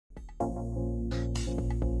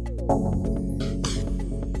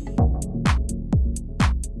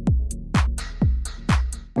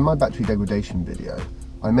In my battery degradation video,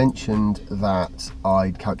 I mentioned that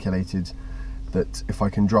I'd calculated that if I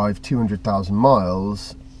can drive 200,000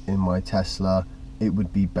 miles in my Tesla, it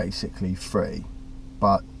would be basically free.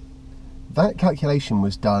 But that calculation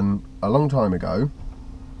was done a long time ago,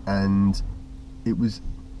 and it was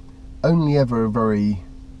only ever a very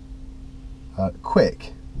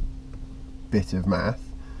quick bit of math.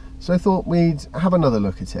 So I thought we'd have another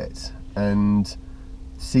look at it and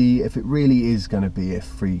see if it really is going to be a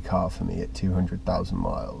free car for me at 200,000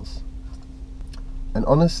 miles. And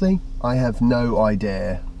honestly, I have no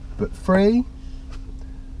idea, but free?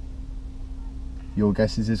 Your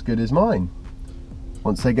guess is as good as mine.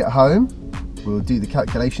 Once they get home, we'll do the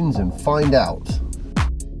calculations and find out.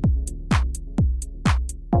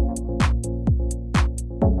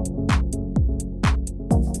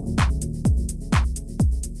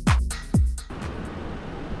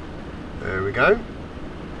 There we go.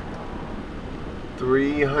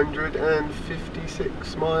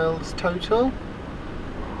 356 miles total.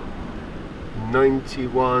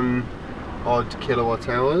 91 odd kilowatt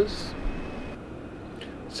hours.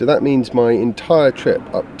 So that means my entire trip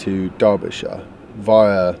up to Derbyshire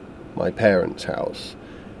via my parents' house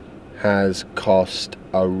has cost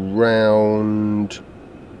around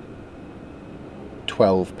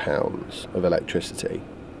 £12 of electricity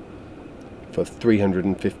for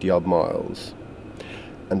 350 odd miles.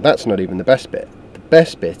 And that's not even the best bit. The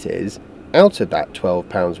best bit is, out of that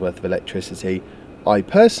 £12 worth of electricity, I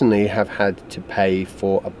personally have had to pay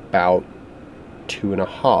for about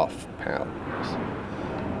 £2.50.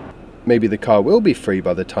 Maybe the car will be free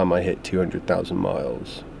by the time I hit 200,000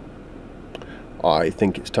 miles. I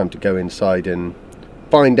think it's time to go inside and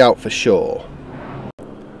find out for sure.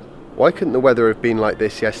 Why couldn't the weather have been like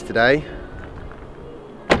this yesterday?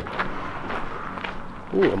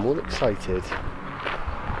 Ooh, I'm all excited.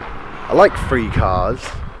 I like free cars.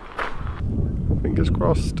 Fingers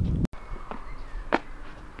crossed.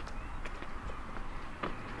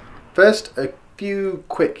 First, a few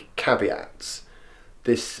quick caveats.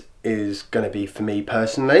 This is going to be for me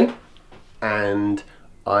personally, and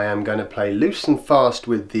I am going to play loose and fast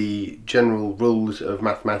with the general rules of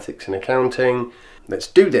mathematics and accounting. Let's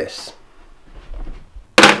do this.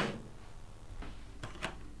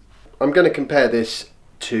 I'm going to compare this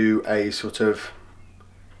to a sort of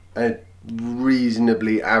a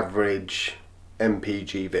reasonably average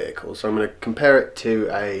MPG vehicle. So I'm going to compare it to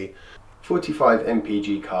a 45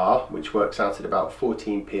 MPG car, which works out at about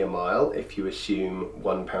 14p a mile if you assume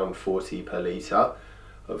 £1.40 per litre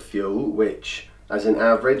of fuel, which as an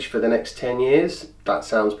average for the next 10 years, that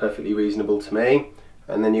sounds perfectly reasonable to me.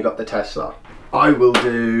 And then you've got the Tesla. I will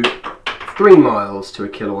do 3 miles to a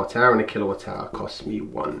kilowatt hour, and a kilowatt hour costs me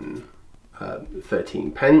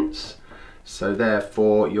 13 pence. So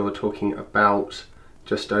therefore you're talking about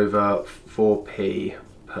just over 4p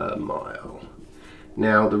per mile.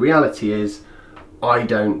 Now the reality is I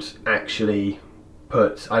don't pay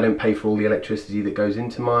for all the electricity that goes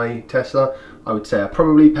into my Tesla. I would say I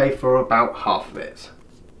probably pay for about half of it.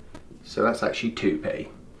 So that's actually 2p.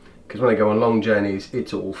 Because when I go on long journeys,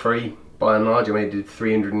 it's all free. By and large, I only did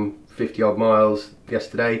 350 odd miles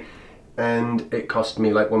yesterday, and it cost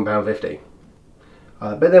me like £1.50.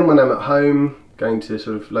 But then when I'm at home, going to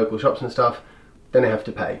sort of local shops and stuff, then I have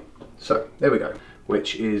to pay. So there we go.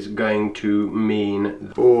 Which is going to mean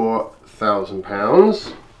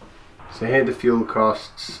 £4,000. So here the fuel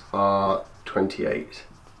costs are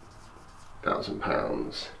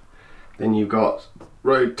 £28,000. Then you've got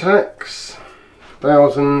road tax,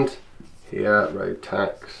 1,000. Here, road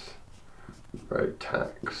tax,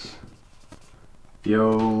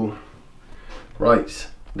 fuel. Right,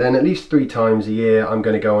 then at least 3 times a year I'm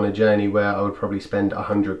going to go on a journey where I would probably spend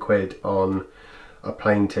 100 quid on a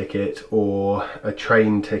plane ticket or a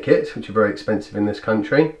train ticket, which are very expensive in this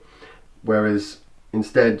country. Whereas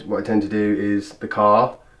instead what I tend to do is the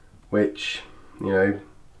car, which, you know,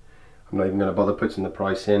 I'm not even going to bother putting the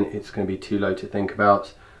price in, it's going to be too low to think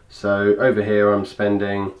about. So over here I'm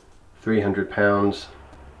spending £300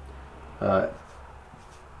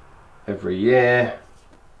 every year.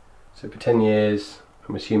 So for 10 years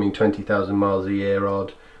I'm assuming 20,000 miles a year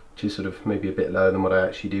odd, which is sort of maybe a bit lower than what I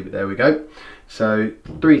actually do, but there we go. So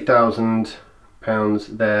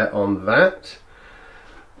 £3,000 there on that.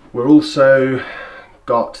 We're also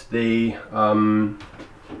got the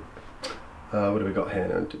what do we got here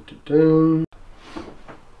now?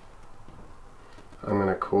 I'm going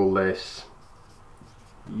to call this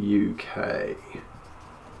UK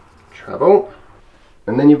travel.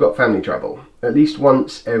 And then you've got family travel. At least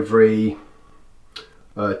once every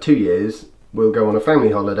 2 years, we'll go on a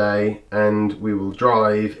family holiday and we will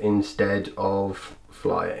drive instead of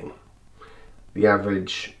flying. The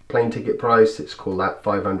average plane ticket price, let's call that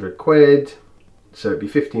 500 quid. So it'd be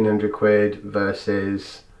 1500 quid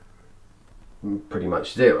versus pretty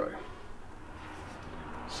much 0.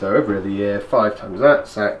 So every other year, 5 times that,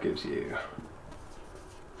 so that gives you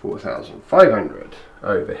 4,500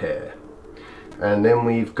 over here. And then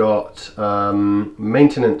we've got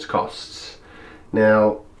maintenance costs.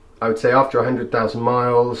 Now, I would say after 100,000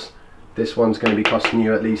 miles, this one's going to be costing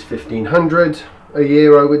you at least 1,500 a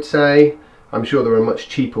year, I would say. I'm sure there are much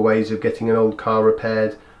cheaper ways of getting an old car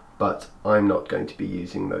repaired, but I'm not going to be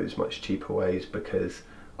using those much cheaper ways because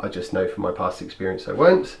I just know from my past experience I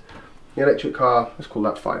won't. The electric car, let's call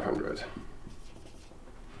that 500.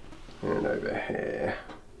 And over here,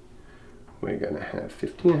 we're going to have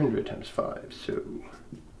 1,500 times 5, so...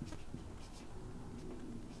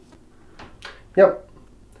 Yep,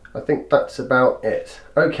 I think that's about it.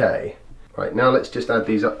 Okay, right, now let's just add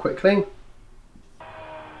these up quickly.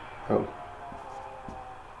 Oh.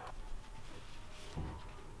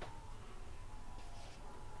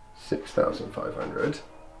 $6,500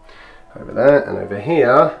 over there, and over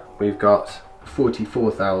here we've got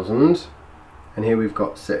 44,000, and here we've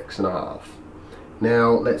got 6.5.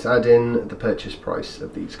 Now let's add in the purchase price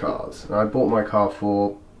of these cars. Now, I bought my car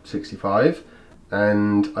for 65,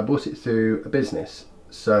 and I bought it through a business,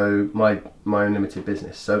 so my own limited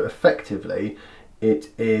business. So effectively, it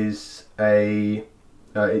is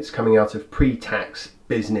it's coming out of pre-tax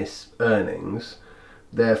business earnings.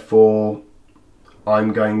 Therefore,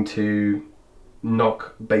 I'm going to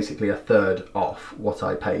knock basically a third off what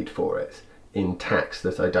I paid for it in tax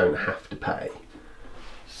that I don't have to pay.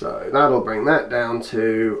 So that'll bring that down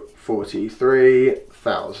to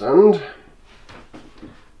 43,000,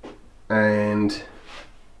 and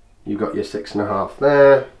you got your 6.5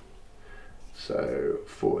 there, so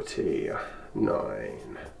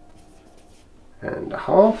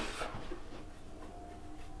 49.5.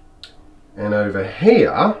 And over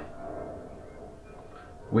here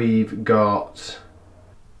we've got,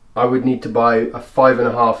 I would need to buy a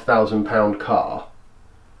 £5,500 car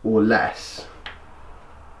or less,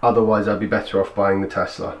 otherwise I'd be better off buying the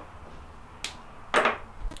Tesla.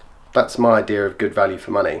 That's my idea of good value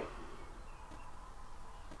for money.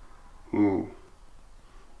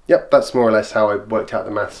 Yep, that's more or less how I worked out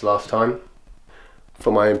the maths last time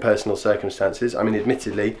for my own personal circumstances. I mean,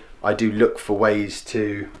 admittedly, I do look for ways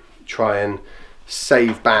to try and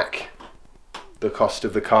save back the cost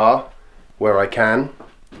of the car where I can,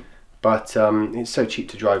 but it's so cheap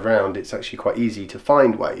to drive around, it's actually quite easy to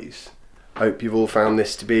find ways. I hope you've all found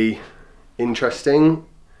this to be interesting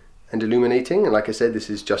and illuminating, and like I said, this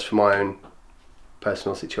is just for my own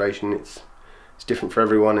personal situation. It's different for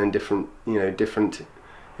everyone, and different, you know, different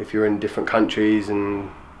if you're in different countries, and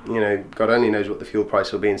you know, God only knows what the fuel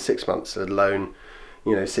price will be in 6 months, let alone,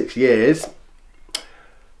 you know, 6 years.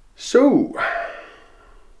 So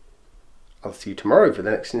I'll see you tomorrow for the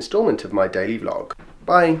next installment of my daily vlog.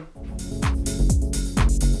 Bye.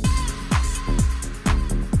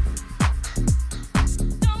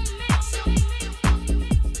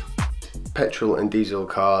 Petrol and diesel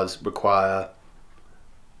cars require,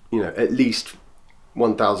 you know, at least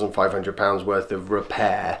 £1,500 worth of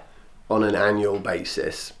repair on an annual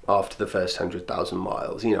basis after the first 100,000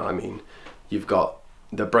 miles. You know, I mean, you've got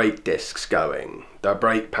the brake discs going, the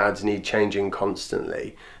brake pads need changing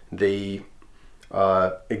constantly, the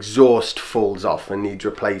exhaust falls off and needs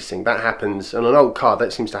replacing. That happens on an old car,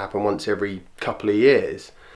 that seems to happen once every couple of years.